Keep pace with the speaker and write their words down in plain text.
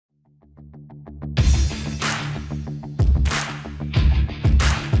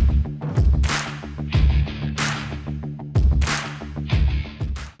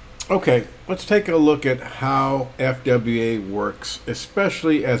Okay, let's take a look at how FWA works,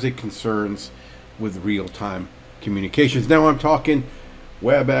 especially as it concerns with real-time communications. Now I'm talking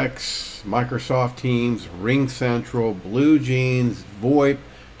WebEx, Microsoft Teams, RingCentral, BlueJeans, VoIP,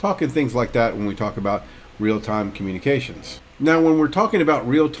 talking things like that when we talk about real-time communications. Now when we're talking about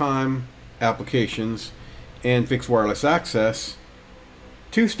real-time applications and fixed wireless access,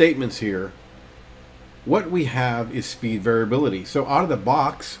 two statements here. What we have is speed variability. So out of the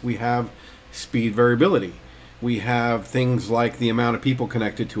box, we have speed variability. We have things like the amount of people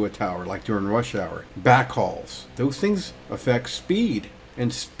connected to a tower, like during rush hour. Backhauls. Those things affect speed.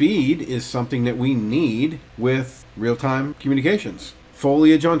 And speed is something that we need with real-time communications.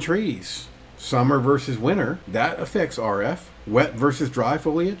 Foliage on trees. Summer versus winter. That affects RF. Wet versus dry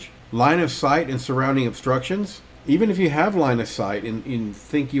foliage. Line of sight and surrounding obstructions. Even if you have line of sight and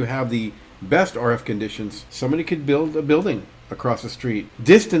think you have the best RF conditions, somebody could build a building across the street.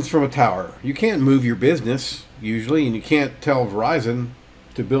 Distance from a tower. You can't move your business usually, and you can't tell Verizon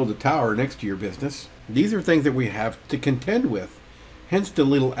to build a tower next to your business. These are things that we have to contend with. Hence the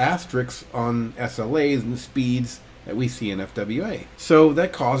little asterisks on SLAs and the speeds that we see in FWA. So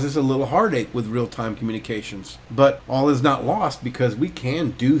that causes a little heartache with real-time communications. But all is not lost, because we can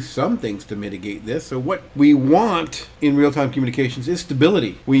do some things to mitigate this. So what we want in real-time communications is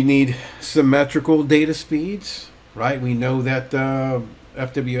stability. We need symmetrical data speeds, right? We know that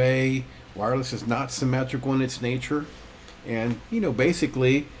FWA wireless is not symmetrical in its nature. And, you know,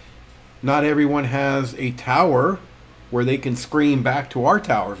 basically, not everyone has a tower where they can scream back to our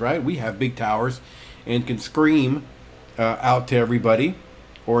towers, right? We have big towers and can scream out to everybody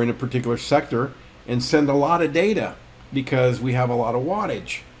or in a particular sector and send a lot of data because we have a lot of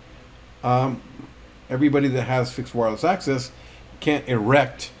wattage. Everybody that has fixed wireless access can't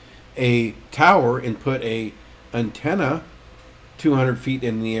erect a tower and put a antenna 200 feet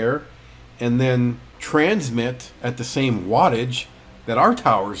in the air and then transmit at the same wattage that our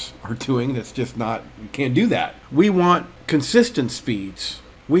towers are doing. That's just not, you can't do that. We want consistent speeds.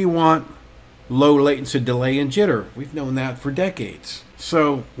 We want low latency, delay, and jitter. We've known that for decades.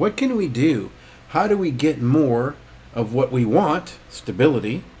 So what can we do? How do we get more of what we want,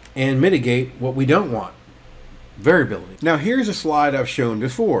 stability, and mitigate what we don't want, variability? Now here's a slide I've shown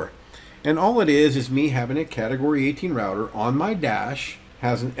before. And all it is me having a category 18 router on my dash,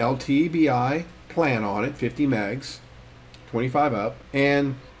 has an LTBI plan on it, 50 megs, 25 up,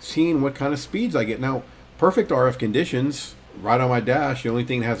 and seeing what kind of speeds I get. Now, perfect RF conditions, right on my dash, the only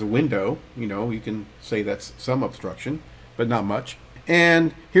thing that has a window, you know, you can say that's some obstruction, but not much.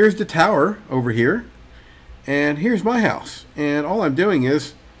 And here's the tower over here, and here's my house. And all I'm doing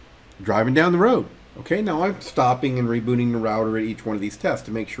is driving down the road. Okay, now I'm stopping and rebooting the router at each one of these tests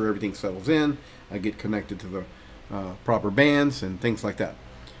to make sure everything settles in. I get connected to the proper bands and things like that.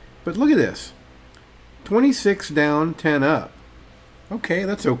 But look at this. 26 down, 10 up. Okay,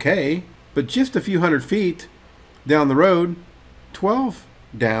 that's okay. But just a few hundred feet down the road, 12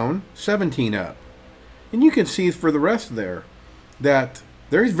 down, 17 up. And you can see for the rest there that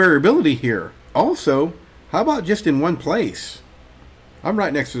there's variability here. Also, how about just in one place? I'm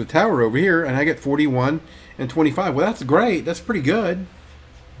right next to the tower over here, and I get 41 and 25. Well, that's great. That's pretty good.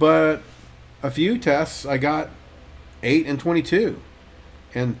 But a few tests, I got 8 and 22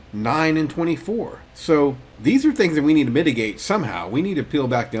 and 9 and 24. So these are things that we need to mitigate somehow. We need to peel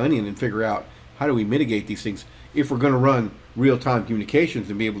back the onion and figure out how do we mitigate these things if we're going to run real-time communications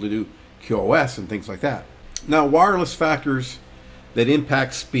and be able to do QoS and things like that. Now, wireless factors that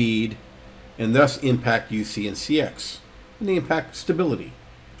impact speed and thus impact UC and CX. And they impact stability,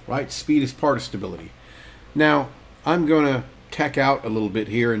 right? Speed is part of stability. Now, I'm going to tech out a little bit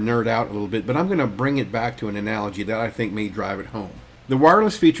here and nerd out a little bit, but I'm going to bring it back to an analogy that I think may drive it home. The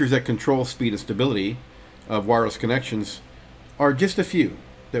wireless features that control speed and stability of wireless connections are just a few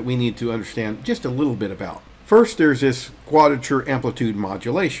that we need to understand just a little bit about. First, there's this quadrature amplitude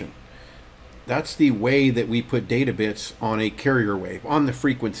modulation. That's the way that we put data bits on a carrier wave, on the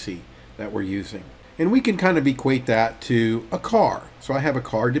frequency that we're using. And we can kind of equate that to a car. So I have a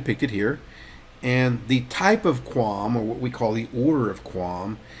car depicted here, and the type of QAM, or what we call the order of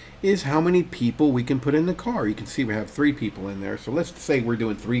QAM, is how many people we can put in the car. You can see we have 3 people in there. So let's say we're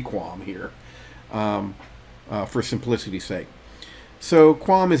doing 3 QAM here for simplicity's sake. So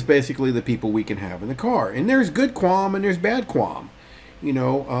QAM is basically the people we can have in the car. And there's good QAM and there's bad QAM, you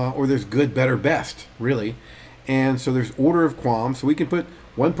know, or there's good, better, best, really. And so there's order of QAM. So we can put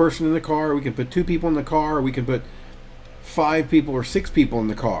 1 person in the car, we can put 2 people in the car, or we can put 5 people or 6 people in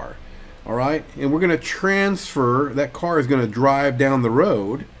the car. All right, and we're going to transfer, that car is going to drive down the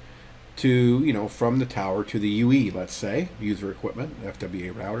road to, you know, from the tower to the UE, let's say, user equipment,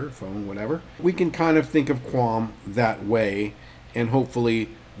 FWA router, phone, whatever. We can kind of think of QAM that way, and hopefully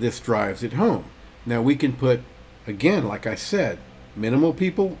this drives it home. Now we can put, again, like I said, minimal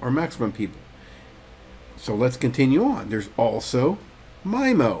people or maximum people. So let's continue on. There's also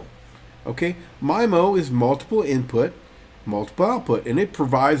MIMO. Okay, MIMO is multiple input, multiple output, and it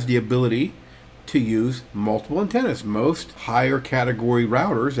provides the ability to use multiple antennas. Most higher category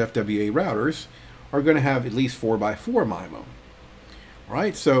routers, FWA routers, are going to have at least 4x4 MIMO. All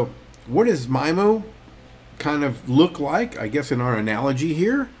right, so what does MIMO kind of look like, I guess, in our analogy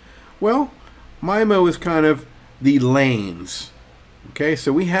here? Well, MIMO is kind of the lanes. Okay,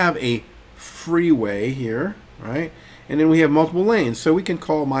 so we have a freeway here, right? And then we have multiple lanes, so we can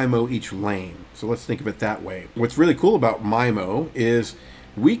call MIMO each lane. So let's think of it that way. What's really cool about MIMO is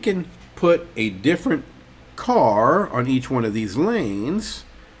we can put a different car on each one of these lanes,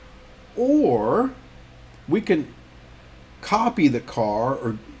 or we can copy the car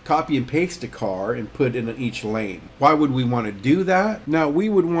or copy and paste the car and put it in each lane. Why would we want to do that? Now, we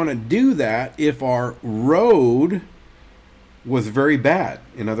would want to do that if our road was very bad.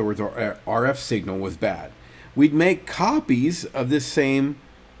 In other words, our RF signal was bad. We'd make copies of this same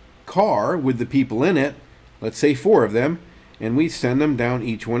car with the people in it, let's say 4 of them, and we send them down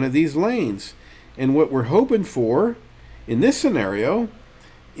each one of these lanes. And what we're hoping for in this scenario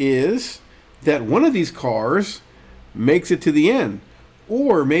is that one of these cars makes it to the end,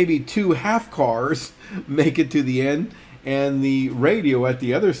 or maybe 2 half cars make it to the end, and the radio at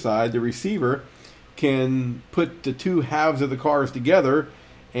the other side, the receiver, can put the 2 halves of the cars together,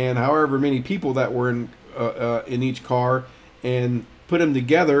 and however many people that were in each car, and put them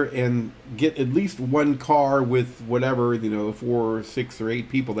together and get at least one car with whatever, you know, 4 or 6 or 8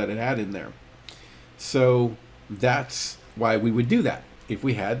 people that it had in there. So that's why we would do that if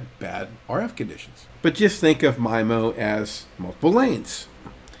we had bad RF conditions. But just think of MIMO as multiple lanes.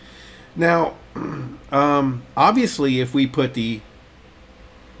 Now, obviously, if we put the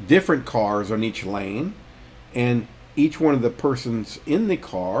different cars on each lane, and each one of the persons in the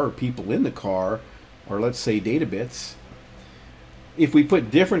car or people in the car, or let's say data bits, if we put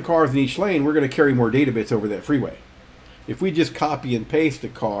different cars in each lane, we're going to carry more data bits over that freeway. If we just copy and paste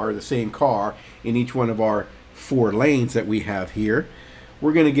the same car in each one of our 4 lanes that we have here,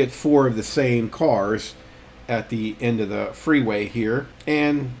 we're going to get 4 of the same cars at the end of the freeway here,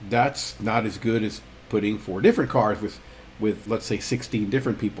 and that's not as good as putting 4 different cars with let's say 16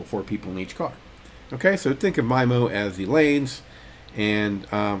 different people, 4 people in each car. Okay, so think of MIMO as the lanes, and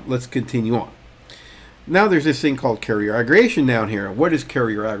let's continue on. Now there's this thing called carrier aggregation down here. What is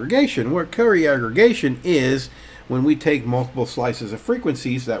carrier aggregation? What carrier aggregation is when we take multiple slices of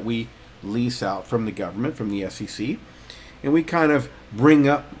frequencies that we lease out from the government, from the SEC, and we kind of bring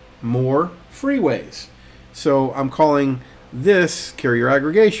up more freeways. So I'm calling this carrier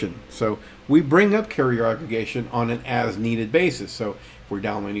aggregation. So we bring up carrier aggregation on an as-needed basis. So if we're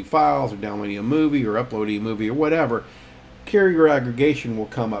downloading files or downloading a movie or uploading a movie or whatever, carrier aggregation will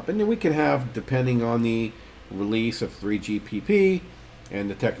come up. And then we can have, depending on the release of 3GPP and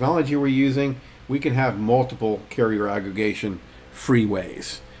the technology we're using, we can have multiple carrier aggregation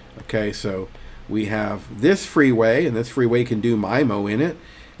freeways. Okay, so we have this freeway, and this freeway can do MIMO in it.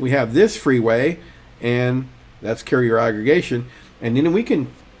 We have this freeway, and that's carrier aggregation. And then we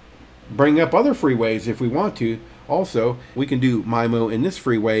can bring up other freeways if we want to. Also, we can do MIMO in this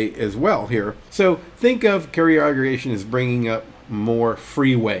freeway as well here. So think of carrier aggregation as bringing up more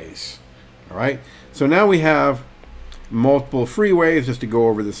freeways. All right, so now we have multiple freeways, just to go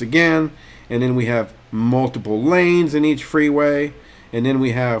over this again, and then we have multiple lanes in each freeway, and then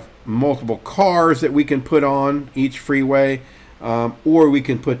we have multiple cars that we can put on each freeway, or we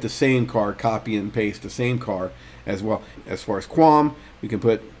can put the same car, copy and paste the same car as well. As far as QAM, we can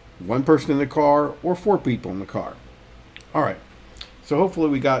put 1 person in the car or 4 people in the car. All right, so hopefully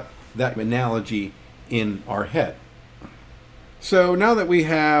we got that analogy in our head. So now that we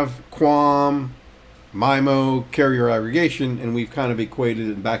have QAM, MIMO, carrier aggregation, and we've kind of equated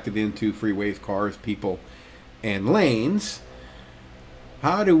and backed it into freeways, cars, people, and lanes,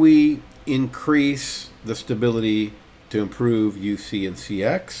 how do we increase the stability to improve UC and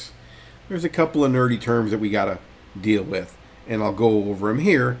CX? There's a couple of nerdy terms that we got to deal with, and I'll go over them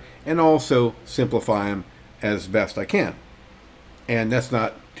here and also simplify them as best I can. And that's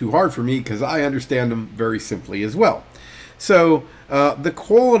not too hard for me because I understand them very simply as well. So the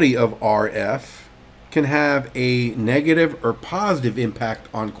quality of RF can have a negative or positive impact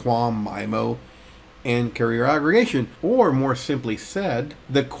on QAM, MIMO, and carrier aggregation. Or more simply said,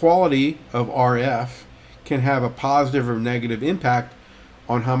 the quality of RF can have a positive or negative impact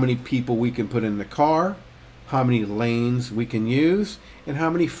on how many people we can put in the car, how many lanes we can use, and how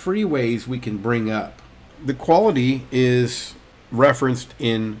many freeways we can bring up. The quality is referenced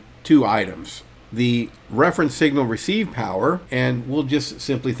in two items. The reference signal receive power, and we'll just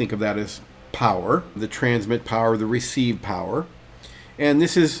simply think of that as power, the transmit power, the receive power. And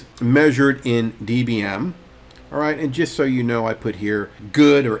this is measured in dBm. All right, and just so you know, I put here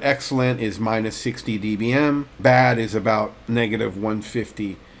good or excellent is minus 60 dBm. Bad is about negative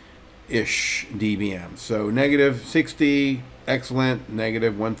 150-ish dBm. So negative 60, excellent,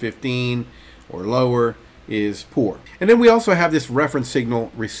 negative 115 or lower is poor. And then we also have this reference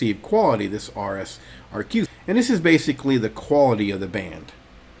signal receive quality, this RSRQ. And this is basically the quality of the band.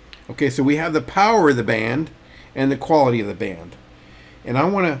 Okay, so we have the power of the band and the quality of the band. And I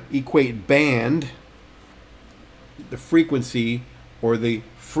want to equate band, the frequency, or the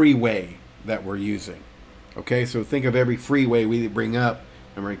freeway that we're using. Okay, so think of every freeway we bring up,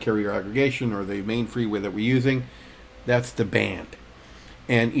 remember in carrier aggregation, or the main freeway that we're using, that's the band.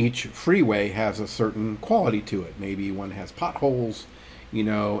 And each freeway has a certain quality to it. Maybe one has potholes, you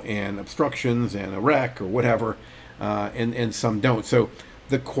know, and obstructions and a wreck or whatever, and some don't. So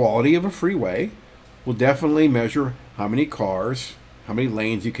the quality of a freeway will definitely measure how many cars, how many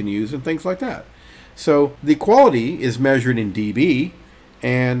lanes you can use, and things like that. So the quality is measured in dB,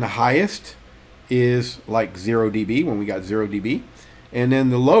 and the highest is like 0 dB when we got 0 dB, and then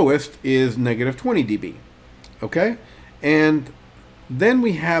the lowest is negative 20 dB. Okay, and then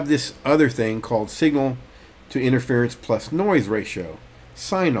we have this other thing called signal to interference plus noise ratio,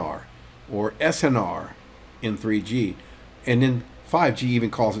 SINR, or SNR in 3G, and then 5G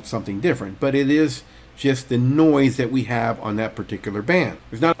even calls it something different, but it is just the noise that we have on that particular band.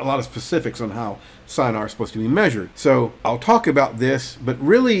 There's not a lot of specifics on how SINR is supposed to be measured. So I'll talk about this, but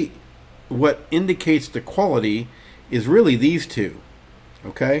really what indicates the quality is really these two,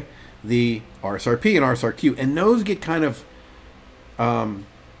 okay? The RSRP and RSRQ, and those get kind of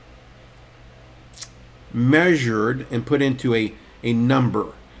measured and put into a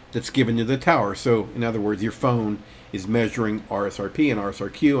number that's given to the tower. So in other words, your phone is measuring RSRP and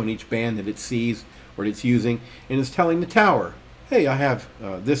RSRQ on each band that it sees or it's using, and it's telling the tower, hey, I have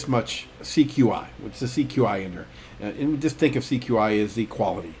this much CQI, which is the CQI in there. And just think of CQI as the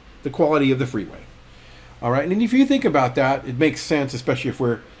quality of the freeway. All right, and if you think about that, it makes sense, especially if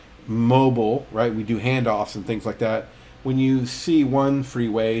we're mobile, right? We do handoffs and things like that. When you see one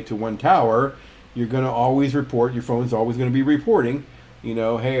freeway to one tower, you're going to always report, your phone's always going to be reporting, you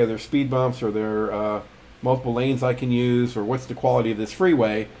know, hey, are there speed bumps, are there multiple lanes I can use, or what's the quality of this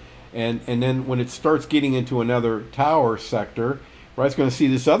freeway? And then when it starts getting into another tower sector, right, it's going to see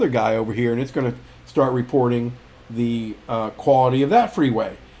this other guy over here, and it's going to start reporting the quality of that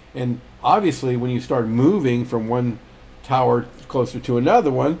freeway. And obviously, when you start moving from one tower closer to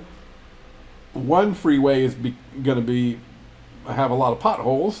another one freeway is going to have a lot of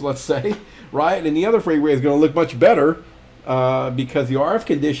potholes, let's say, right? And the other freeway is going to look much better because the RF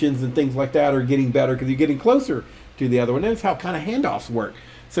conditions and things like that are getting better because you're getting closer to the other one. That's how kind of handoffs work.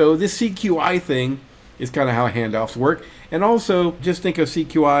 So this CQI thing is kind of how handoffs work. And also, just think of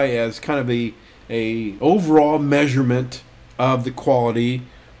CQI as kind of a overall measurement of the quality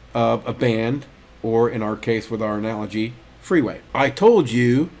of a band, or in our case with our analogy, freeway. I told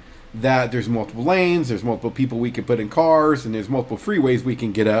you that there's multiple lanes, there's multiple people we can put in cars, and there's multiple freeways we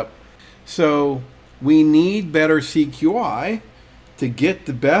can get up. So we need better CQI to get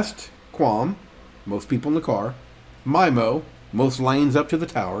the best QAM, most people in the car, MIMO, most lanes up to the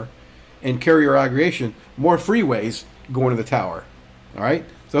tower, and carrier aggregation, more freeways going to the tower. All right,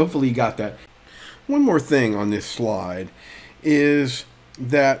 so hopefully you got that. One more thing on this slide is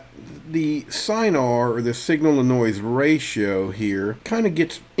that the SINR, or the signal to noise ratio here, kind of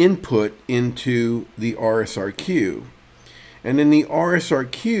gets input into the RSRQ. And then the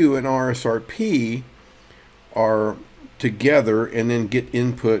RSRQ and RSRP are together and then get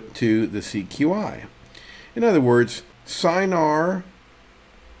input to the CQI. In other words, SINR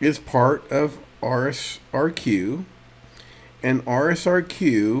is part of RSRQ, and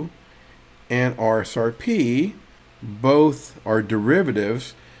RSRQ and RSRP both are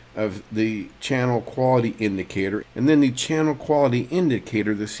derivatives of the channel quality indicator. And then the channel quality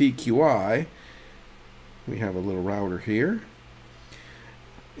indicator, the CQI, we have a little router here.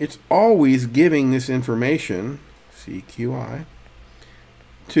 It's always giving this information, CQI,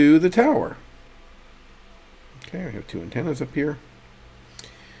 to the tower. Okay, I have two antennas up here.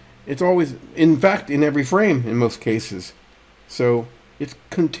 It's always, in fact, in every frame in most cases. So it's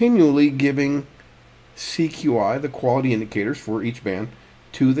continually giving CQI, the quality indicators for each band,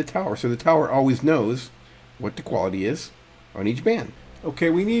 to the tower. So the tower always knows what the quality is on each band.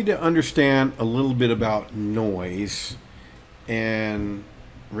 Okay, we need to understand a little bit about noise. And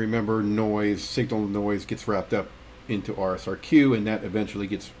remember, noise, signal noise gets wrapped up into RSRQ, and that eventually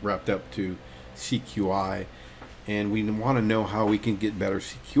gets wrapped up to CQI. And we want to know how we can get better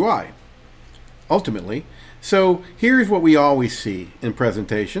CQI ultimately. So here's what we always see in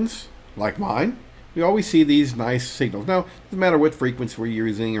presentations like mine. We always see these nice signals. Now, it doesn't matter what frequency we're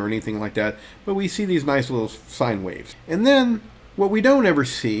using or anything like that, but we see these nice little sine waves. And then what we don't ever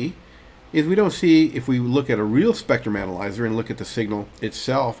see is we don't see, if we look at a real spectrum analyzer and look at the signal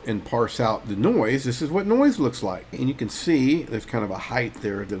itself and parse out the noise, this is what noise looks like. And you can see there's kind of a height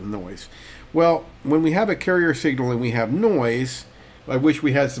there of the noise. Well, when we have a carrier signal and we have noise, I wish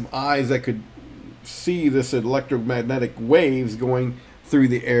we had some eyes that could see this electromagnetic waves going through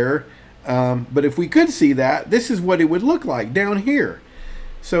the air. But if we could see that, this is what it would look like down here.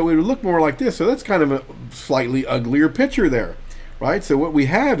 So it would look more like this. So that's kind of a slightly uglier picture there, right? So what we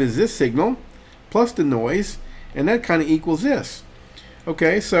have is this signal plus the noise, and that kind of equals this.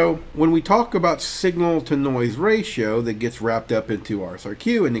 Okay, so when we talk about signal to noise ratio that gets wrapped up into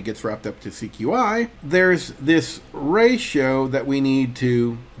RSRQ and it gets wrapped up to CQI, there's this ratio that we need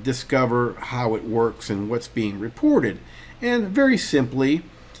to discover how it works and what's being reported. And very simply,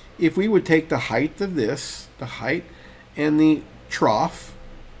 if we would take the height of this, the height and the trough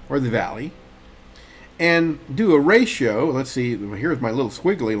or the valley, and do a ratio, let's see, here's my little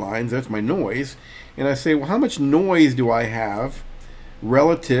squiggly lines, that's my noise, and I say, well, how much noise do I have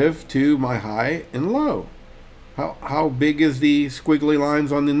relative to my high and low? How big is the squiggly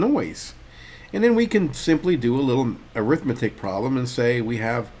lines on the noise? And then we can simply do a little arithmetic problem and say we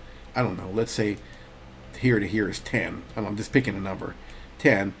have, I don't know, let's say here to here is 10. I'm just picking a number,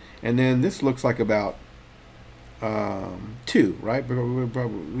 10. And then this looks like about 2, right?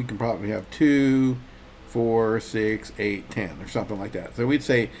 We can probably have 2, 4, 6, 8, 10, or something like that. So we'd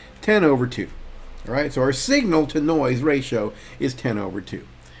say 10 over 2. All right, so our signal to noise ratio is 10 over 2.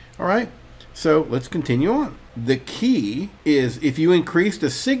 All right, so let's continue on. The key is if you increase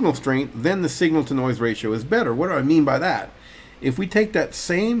the signal strength, then the signal to noise ratio is better. What do I mean by that? If we take that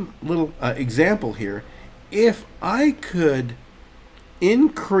same little example here, if I could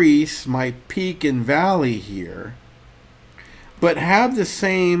increase my peak and valley here, but have the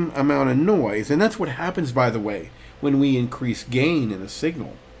same amount of noise, and that's what happens, by the way, when we increase gain in a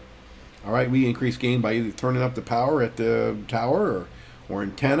signal. All right, we increase gain by either turning up the power at the tower or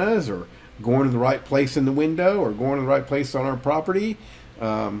antennas, or going to the right place in the window, or going to the right place on our property,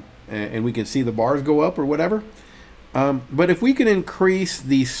 and we can see the bars go up or whatever. But if we can increase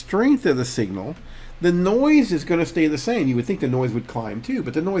the strength of the signal, the noise is going to stay the same. You would think the noise would climb too,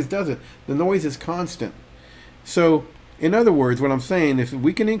 but the noise doesn't. The noise is constant. So, in other words, what I'm saying, if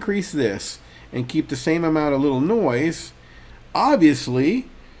we can increase this and keep the same amount of little noise, obviously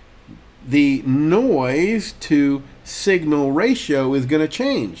the noise to signal ratio is going to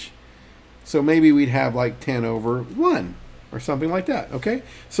change. So maybe we'd have like 10 over 1 or something like that, okay?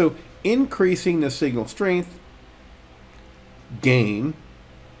 So increasing the signal strength gain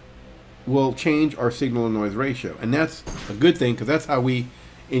will change our signal and noise ratio. And that's a good thing, because that's how we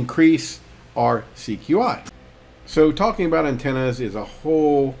increase our CQI. So talking about antennas is a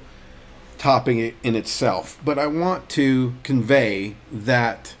whole topic in itself, but I want to convey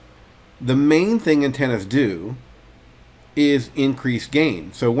that the main thing antennas do is increase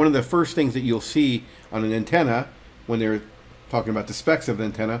gain. So one of the first things that you'll see on an antenna when they're talking about the specs of the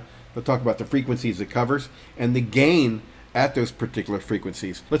antenna, they'll talk about the frequencies it covers and the gain at those particular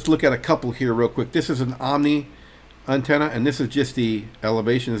frequencies. Let's look at a couple here real quick. This is an omni antenna, and this is just the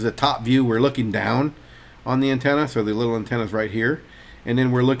elevation. This is the top view. We're looking down on the antenna, so the little antenna's right here. And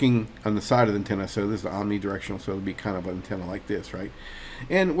then we're looking on the side of the antenna, so this is the omnidirectional, so it'll be kind of an antenna like this, right?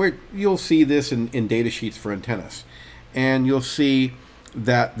 And you'll see this in data sheets for antennas. And you'll see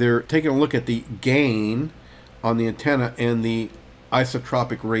that they're taking a look at the gain on the antenna and the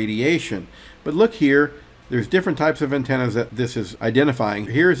isotropic radiation. But look here, there's different types of antennas that this is identifying.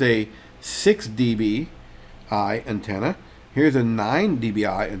 Here's a 6 dBi antenna. Here's a 9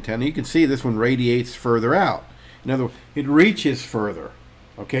 dBi antenna. You can see this one radiates further out. In other words, it reaches further,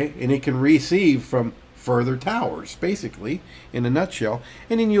 okay? And it can receive from further towers, basically, in a nutshell.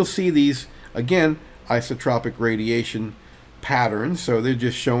 And then you'll see these, again, isotropic radiation patterns. So they're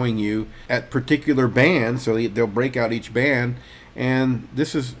just showing you at particular bands, so they'll break out each band. And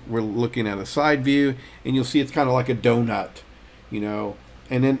this is, we're looking at a side view, and you'll see it's kind of like a donut, you know.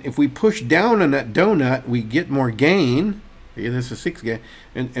 And then if we push down on that donut, we get more gain. Okay, this is 6 gain,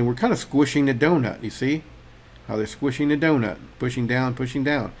 and we're kind of squishing the donut, you see? How they're squishing the donut, pushing down,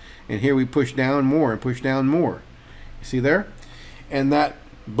 and here we push down more and push down more. You see there? and that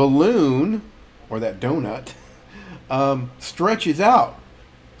balloon, or that donut, stretches out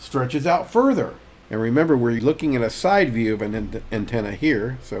further. And remember, we're looking at a side view of an antenna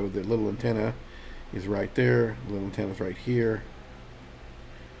here. So the little antenna is right there, the little antenna is right here,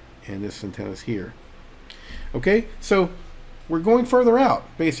 and this antenna is here. Okay, so we're going further out,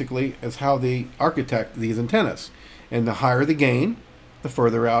 basically, is how they architect these antennas. And the higher the gain, the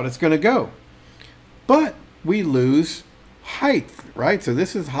further out it's going to go. But we lose height, right? So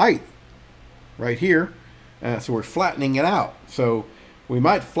this is height right here. So we're flattening it out. So we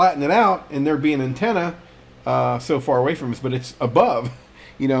might flatten it out and there be an antenna so far away from us, but it's above.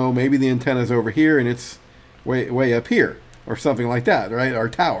 You know, maybe the antenna is over here and it's way up here or something like that, right? Our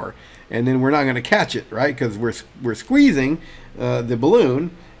tower. And then we're not going to catch it, right? Because we're squeezing the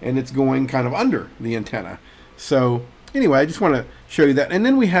balloon and it's going kind of under the antenna. So anyway, I just want to show you that. And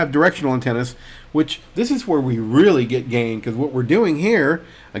then we have directional antennas, which this is where we really get gain, because what we're doing here,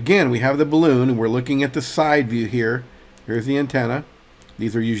 again, we have the balloon and we're looking at the side view here. Here's the antenna.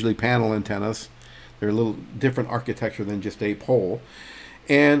 These are usually panel antennas. They're a little different architecture than just a pole.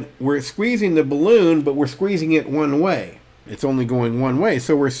 And we're squeezing the balloon, but we're squeezing it one way. It's only going one way.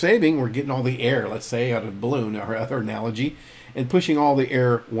 So we're getting all the air, let's say, out of the balloon, our other analogy, and pushing all the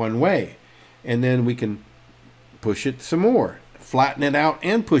air one way. And then we can push it some more, flatten it out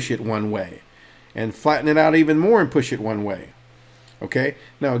and push it one way, and flatten it out even more and push it one way. Okay,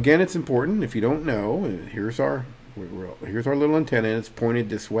 now again, it's important, if you don't know, here's our little antenna, and it's pointed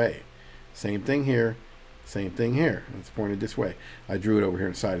this way. Same thing here, same thing here. It's pointed this way. I drew it over here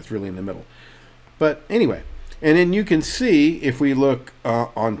on the side. It's really in the middle. But anyway, and then you can see, if we look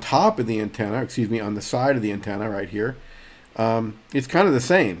on top of the antenna, excuse me, on the side of the antenna right here, it's kind of the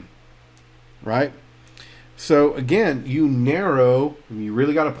same, right? So again, you narrow, you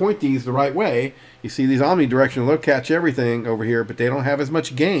really got to point these the right way. You see these omnidirectional, they'll catch everything over here, but they don't have as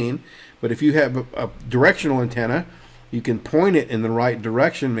much gain. But if you have a directional antenna, you can point it in the right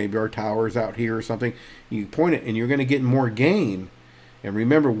direction. Maybe our tower is out here or something. You point it and you're going to get more gain. And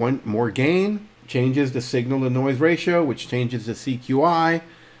remember, more gain changes the signal to noise ratio, which changes the CQI,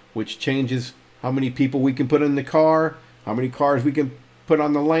 which changes how many people we can put in the car, how many cars we can put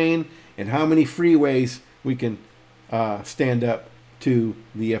on the lane, and how many freeways we can stand up to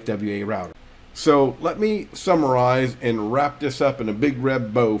the FWA router. So let me summarize and wrap this up in a big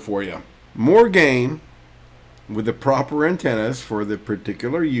red bow for you. More gain with the proper antennas for the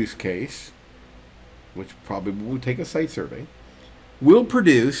particular use case, which probably will take a site survey, will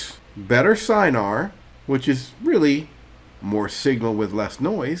produce better SINAR, which is really more signal with less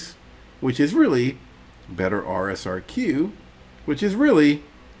noise, which is really better RSRQ, which is really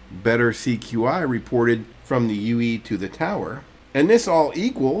better CQI reported from the UE to the tower. And this all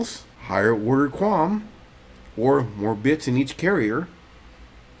equals higher order QAM, or more bits in each carrier,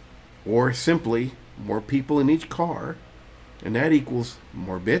 or simply more people in each car, and that equals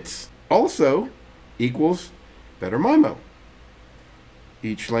more bits. Also equals better MIMO.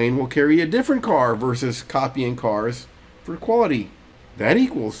 Each lane will carry a different car versus copying cars for quality. That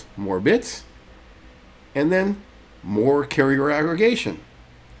equals more bits, and then more carrier aggregation,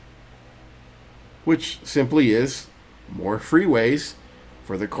 which simply is more freeways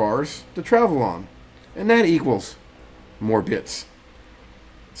for the cars to travel on. And that equals more bits.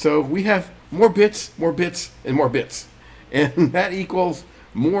 So we have more bits, and more bits. And that equals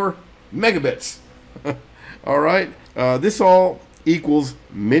more megabits. All right. This all equals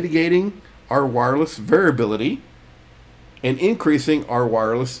mitigating our wireless variability and increasing our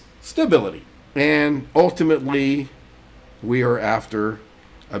wireless stability. And ultimately, we are after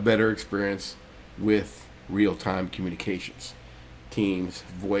a better experience with real-time communications. Teams,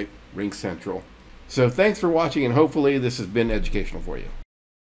 VoIP, RingCentral. So thanks for watching, and hopefully this has been educational for you.